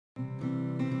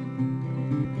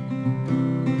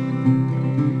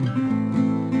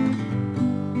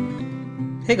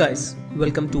Hey guys,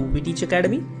 welcome to VTeach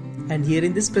Academy, and here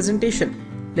in this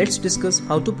presentation, let's discuss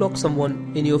how to block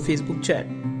someone in your Facebook chat.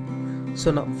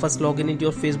 So now first log in into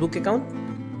your Facebook account,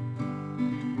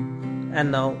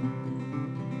 and now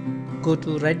go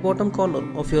to right bottom corner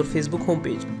of your Facebook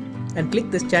homepage and click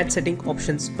the chat setting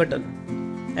options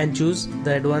button and choose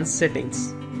the advanced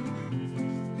settings.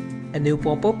 A new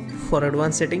pop-up for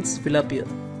advanced settings will appear.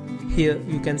 Here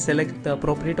you can select the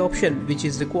appropriate option which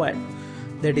is required.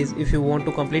 That is, if you want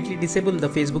to completely disable the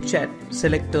Facebook chat,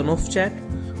 select turn off chat,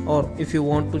 or if you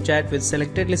want to chat with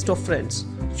selected list of friends,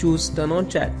 choose turn on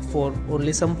chat for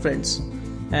only some friends.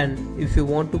 And if you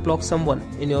want to block someone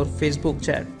in your Facebook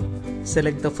chat,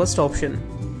 select the first option,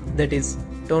 that is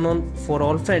turn on for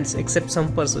all friends except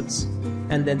some persons,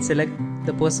 and then select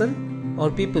the person or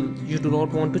people you do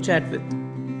not want to chat with.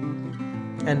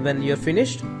 And when you are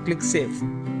finished, click save.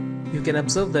 You can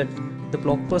observe that the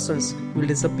blocked persons will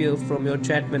disappear from your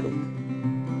chat menu.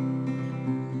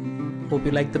 Hope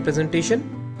you like the presentation.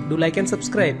 Do like and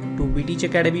subscribe to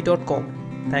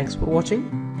vteachacademy.com. Thanks for watching.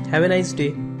 Have a nice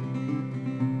day.